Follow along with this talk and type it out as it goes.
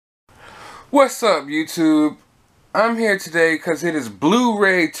What's up, YouTube? I'm here today because it is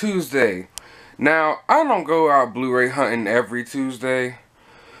Blu-ray Tuesday. Now, I don't go out Blu-ray hunting every Tuesday,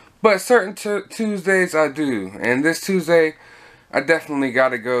 but certain Tuesdays I do. And this Tuesday, I definitely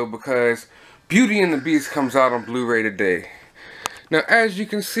gotta go because Beauty and the Beast comes out on Blu-ray today. Now, as you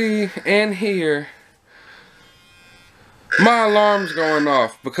can see and hear, my alarm's going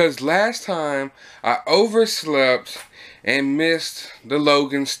off because last time I overslept and missed the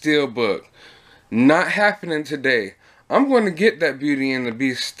Logan Steelbook. Not happening today. I'm going to get that Beauty and the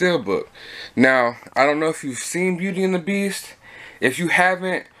Beast Steelbook. Now, I don't know if you've seen Beauty and the Beast. If you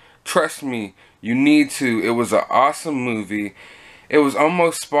haven't, trust me, you need to. It was an awesome movie. It was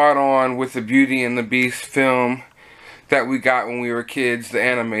almost spot on with the Beauty and the Beast film that we got when we were kids, the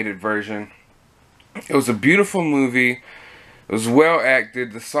animated version. It was a beautiful movie. It was well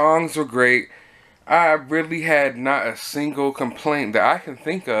acted. The songs were great. I really had not a single complaint that I can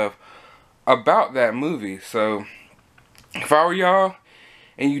think of about that movie. So if I were y'all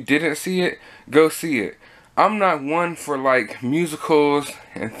and you didn't see it, go see it. I'm not one for like musicals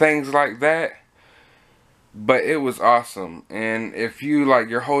and things like that, but it was awesome. And if you like,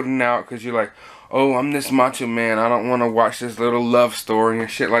 you're holding out because you're like, oh, I'm this macho man, I don't want to watch this little love story and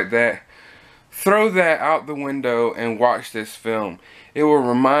shit like that, throw that out the window and watch this film. It will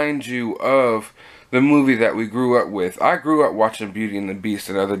remind you of the movie that we grew up with. I grew up watching Beauty and the Beast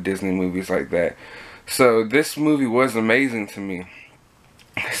and other Disney movies like that. So this movie was amazing to me.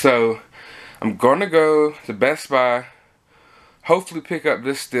 So I'm gonna go to Best Buy, hopefully pick up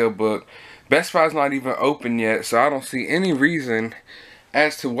this Steelbook. Best Buy's not even open yet, so I don't see any reason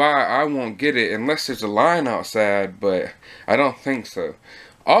as to why I won't get it unless there's a line outside, but I don't think so.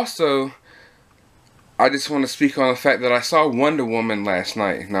 Also, I just want to speak on the fact that I saw Wonder Woman last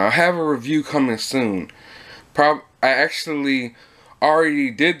night. Now, I have a review coming soon. I actually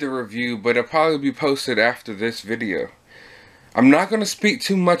already did the review, but it'll probably be posted after this video. I'm not going to speak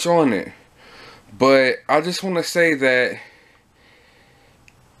too much on it, but I just want to say that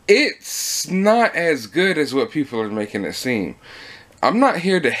it's not as good as what people are making it seem. I'm not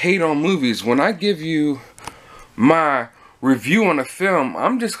here to hate on movies. When I give you my review on a film,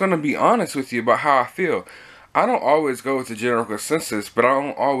 I'm just going to be honest with you about how I feel. I don't always go with the general consensus, but I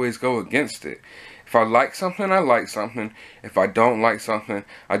don't always go against it. If I like something, I like something. If I don't like something,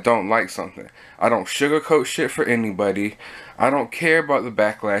 I don't like something. I don't sugarcoat shit for anybody. I don't care about the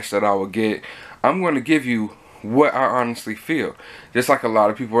backlash that I will get. I'm going to give you what I honestly feel. Just like a lot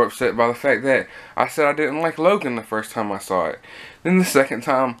of people are upset by the fact that I said I didn't like Logan the first time I saw it. Then the second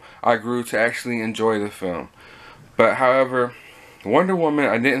time, I grew to actually enjoy the film. But however, Wonder Woman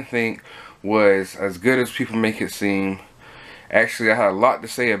I didn't think was as good as people make it seem. Actually, I had a lot to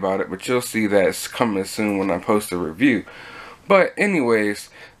say about it, but you'll see that it's coming soon when I post a review. But anyways,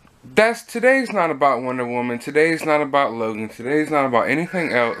 today's not about Wonder Woman. Today's not about Logan. Today's not about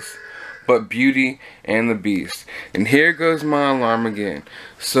anything else but Beauty and the Beast. And here goes my alarm again.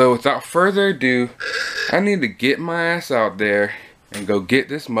 So without further ado, I need to get my ass out there and go get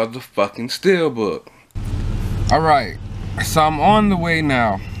this motherfucking Steelbook. Alright, so I'm on the way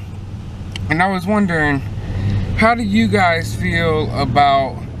now, and I was wondering, how do you guys feel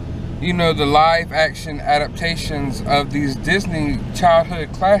about, you know, the live action adaptations of these Disney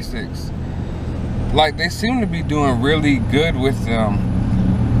childhood classics? Like, they seem to be doing really good with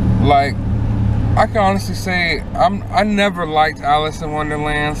them. Like, I can honestly say, I never liked Alice in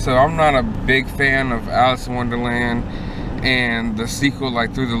Wonderland, so I'm not a big fan of Alice in Wonderland and the sequel,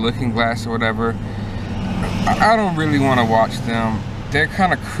 like Through the Looking Glass or whatever. I don't really want to watch them. They're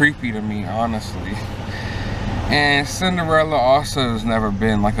kind of creepy to me, honestly. And Cinderella also has never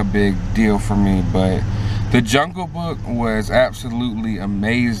been like a big deal for me, but The Jungle Book was absolutely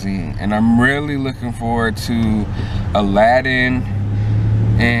amazing, and I'm really looking forward to Aladdin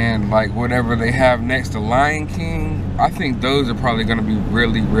and like whatever they have next, The Lion King. I think those are probably going to be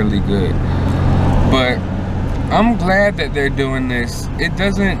really, really good. But I'm glad that they're doing this. It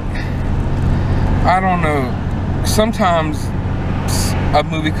doesn't, I don't know, sometimes a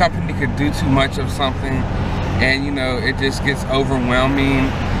movie company could do too much of something and, you know, it just gets overwhelming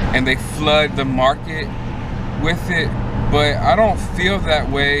and they flood the market with it. But I don't feel that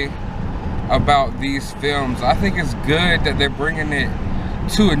way about these films. I think it's good that they're bringing it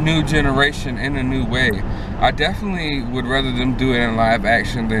to a new generation in a new way. I definitely would rather them do it in live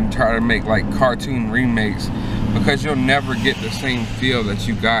action than try to make like cartoon remakes, because you'll never get the same feel that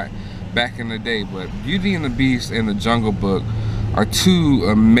you got back in the day. But Beauty and the Beast and The Jungle Book are two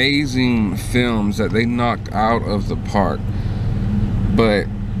amazing films that they knocked out of the park. But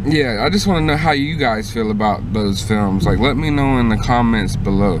yeah, I just want to know how you guys feel about those films. Like, let me know in the comments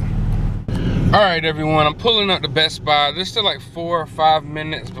below. Alright everyone, I'm pulling up to Best Buy. There's still like 4 or 5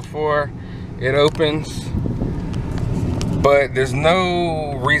 minutes before it opens. But there's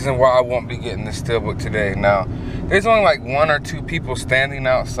no reason why I won't be getting the Steelbook today. Now, there's only like 1 or 2 people standing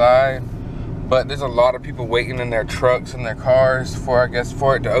outside, but there's a lot of people waiting in their trucks and their cars for, I guess,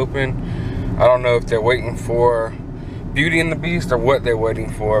 for it to open. I don't know if they're waiting for Beauty and the Beast or what they're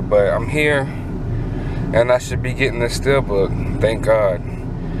waiting for, but I'm here and I should be getting the Steelbook, thank God.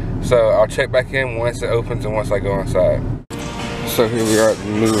 So I'll check back in once it opens and once I go inside. So here we are at the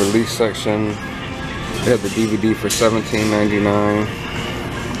new release section. They have the DVD for $17.99.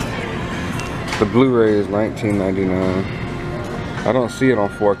 The Blu-ray is $19.99. I don't see it on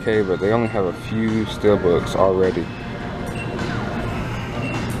 4K, but they only have a few Steelbooks already.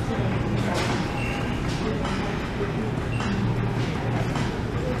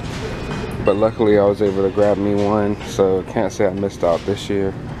 But luckily I was able to grab me one, so I can't say I missed out this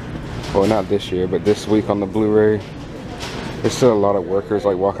year. Well, not this year, but this week on the Blu-ray. There's still a lot of workers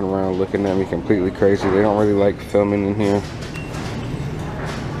like walking around looking at me completely crazy. They don't really like filming in here.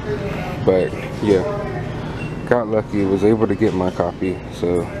 But yeah, got lucky, was able to get my copy,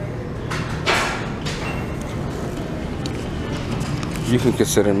 so you can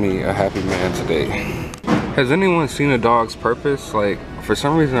consider me a happy man today. Has anyone seen A Dog's Purpose? Like, for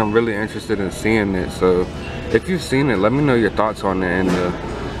some reason I'm really interested in seeing it, so if you've seen it, let me know your thoughts on it in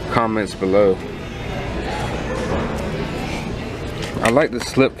the comments below. I like the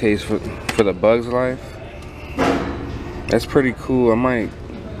slipcase for the Bug's Life. That's pretty cool. I might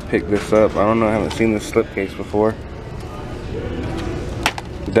pick this up. I don't know, I haven't seen this slipcase before.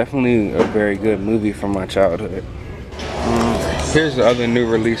 Definitely a very good movie from my childhood. Here's the other new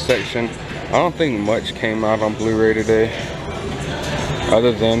release section. I don't think much came out on Blu-ray today,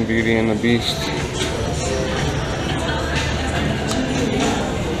 other than Beauty and the Beast.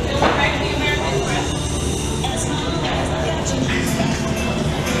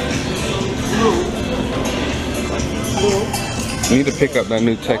 Need to pick up that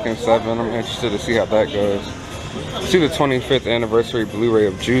new Tekken 7. I'm interested to see how that goes. See, the 25th anniversary Blu-ray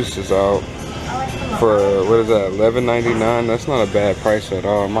of Juice is out for, what is that, $11.99? That's not a bad price at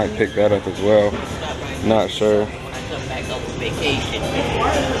all. I might pick that up as well. Not sure.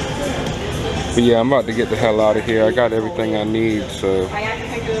 But yeah, I'm about to get the hell out of here. I got everything I need, so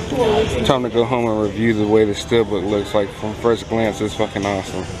time to go home and review the way the Steelbook looks. Like, from first glance, it's fucking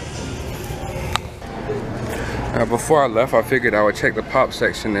awesome. Now, before I left, I figured I would check the pop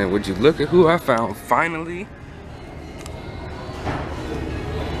section, and would you look at who I found finally?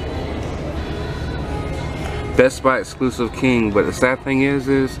 Best Buy exclusive King. But the sad thing is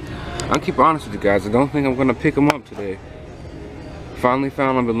I'll keep honest with you guys, I don't think I'm gonna pick him up today. Finally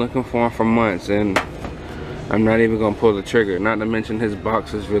found him, been looking for him for months, and I'm not even gonna pull the trigger. Not to mention his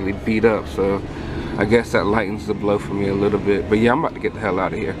box is really beat up, so I guess that lightens the blow for me a little bit. But yeah, I'm about to get the hell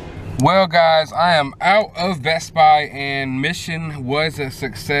out of here. Well guys, I am out of Best Buy and mission was a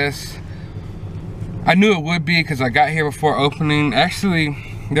success. I knew it would be because I got here before opening. Actually,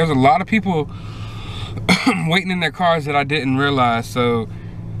 there was a lot of people waiting in their cars that I didn't realize. So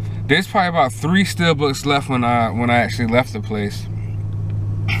there's probably about 3 Steelbooks left when I actually left the place.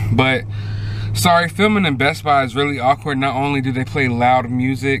 But sorry, filming in Best Buy is really awkward. Not only do they play loud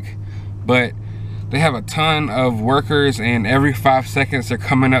music, but they have a ton of workers, and every 5 seconds they're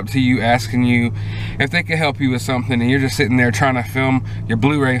coming up to you asking you if they can help you with something, and you're just sitting there trying to film your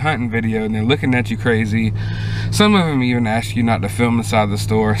Blu-ray hunting video, and they're looking at you crazy. Some of them even ask you not to film inside the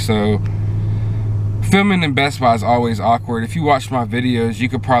store. So filming in Best Buy is always awkward. If you watch my videos, you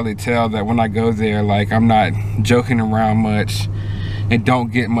could probably tell that when I go there, like, I'm not joking around much and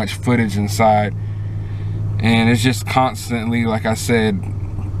don't get much footage inside. And it's just constantly, like I said,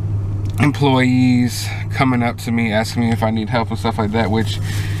 employees coming up to me asking me if I need help and stuff like that, which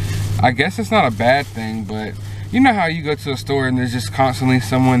I guess it's not a bad thing. But you know how you go to a store and there's just constantly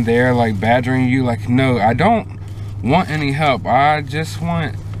someone there like badgering you, like, no, I don't want any help, I just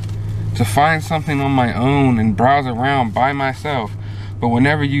want to find something on my own and browse around by myself. But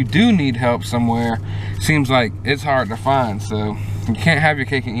whenever you do need help somewhere, it seems like it's hard to find, so you can't have your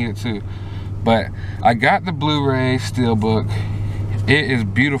cake and eat it too. But I got the Blu-ray Steelbook. It is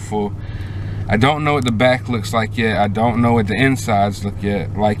beautiful. I don't know what the back looks like yet. I don't know what the insides look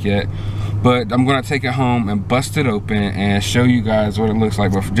like yet. But I'm gonna take it home and bust it open and show you guys what it looks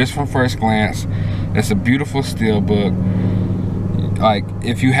like. But just from first glance, it's a beautiful Steelbook. Like,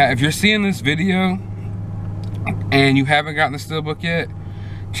 if you're seeing this video and you haven't gotten the Steelbook yet,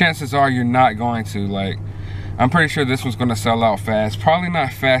 chances are you're not going to. Like, I'm pretty sure this one's gonna sell out fast. Probably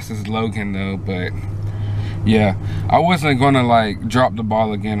not fast as Logan though, but yeah, I wasn't gonna like drop the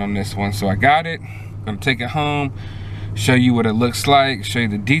ball again on this one, so I got it. Gonna take it home, show you what it looks like, show you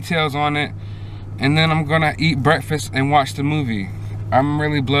the details on it, and then I'm gonna eat breakfast and watch the movie. I'm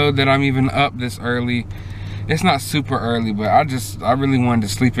really blowed that I'm even up this early. It's not super early, but I really wanted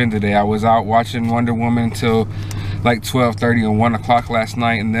to sleep in today. I was out watching Wonder Woman until like 12:30 or 1 o'clock last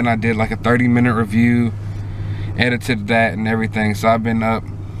night, and then I did like a 30-minute review, edited that and everything, so I've been up.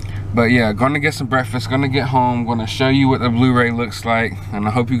 But yeah, gonna get some breakfast, gonna get home, gonna show you what the Blu-ray looks like, and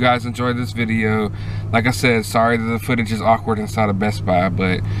I hope you guys enjoyed this video. Like I said, sorry that the footage is awkward inside of Best Buy,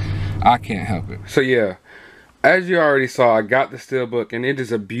 but I can't help it. So yeah, as you already saw, I got the Steelbook, and it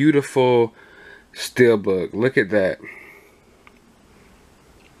is a beautiful Steelbook. Look at that.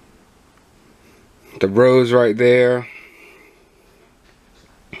 The rose right there.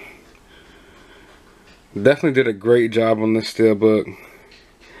 Definitely did a great job on this Steelbook.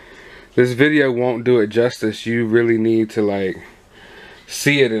 This video won't do it justice. You really need to like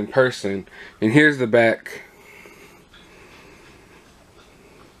see it in person. And here's the back.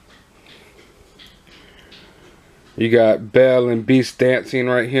 You got Belle and Beast dancing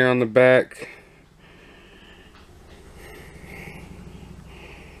right here on the back.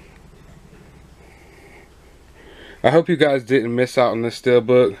 I hope you guys didn't miss out on this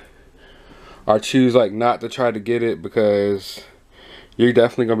Steelbook, or choose like not to try to get it, because you're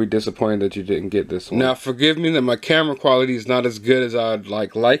definitely gonna be disappointed that you didn't get this one. Now forgive me that my camera quality is not as good as I'd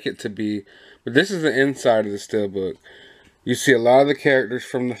like it to be, but this is the inside of the Steelbook. You see a lot of the characters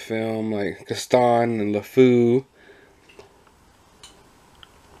from the film, like Gaston and LeFou.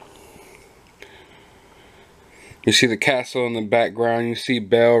 You see the castle in the background. You see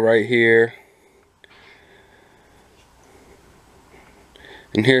Belle right here.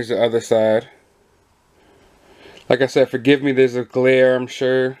 And here's the other side. Like I said, forgive me, there's a glare, I'm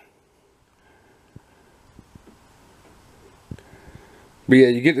sure. But yeah,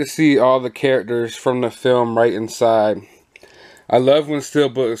 you get to see all the characters from the film right inside. I love when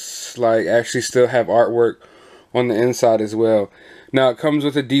Steelbooks like actually still have artwork on the inside as well. Now it comes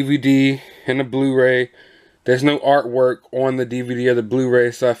with a DVD and a Blu-ray. There's no artwork on the DVD or the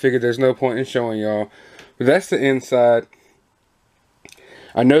Blu-ray, so I figured there's no point in showing y'all. But that's the inside.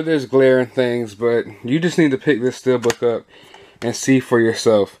 I know there's glare and things, but you just need to pick this Steelbook up and see for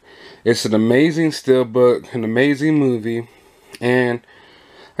yourself. It's an amazing Steelbook, an amazing movie, and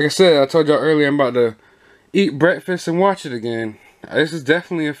like I said, I told y'all earlier, I'm about to eat breakfast and watch it again. This is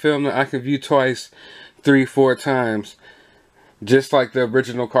definitely a film that I can view twice, 3, 4 times, just like the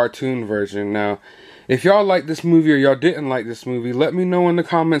original cartoon version. Now, if y'all like this movie or y'all didn't like this movie, let me know in the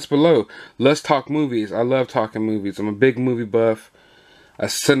comments below. Let's talk movies. I love talking movies. I'm a big movie buff. A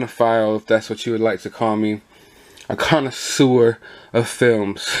cinephile, if that's what you would like to call me. A connoisseur of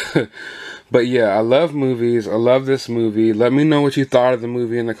films. But yeah, I love movies. I love this movie. Let me know what you thought of the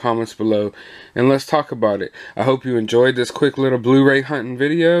movie in the comments below, and let's talk about it. I hope you enjoyed this quick little Blu-ray hunting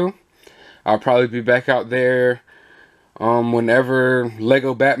video. I'll probably be back out there whenever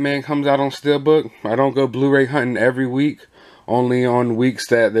Lego Batman comes out on Steelbook. I don't go Blu-ray hunting every week, only on weeks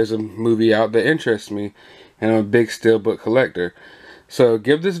that there's a movie out that interests me, and I'm a big Steelbook collector. So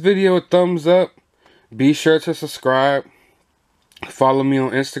give this video a thumbs up. Be sure to subscribe. Follow me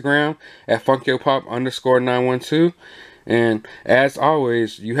on Instagram at FunkyoPop_912. And as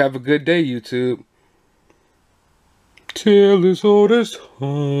always, you have a good day, YouTube. Till as old as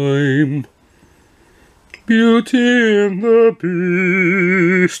time. Beauty and the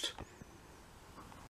Beast.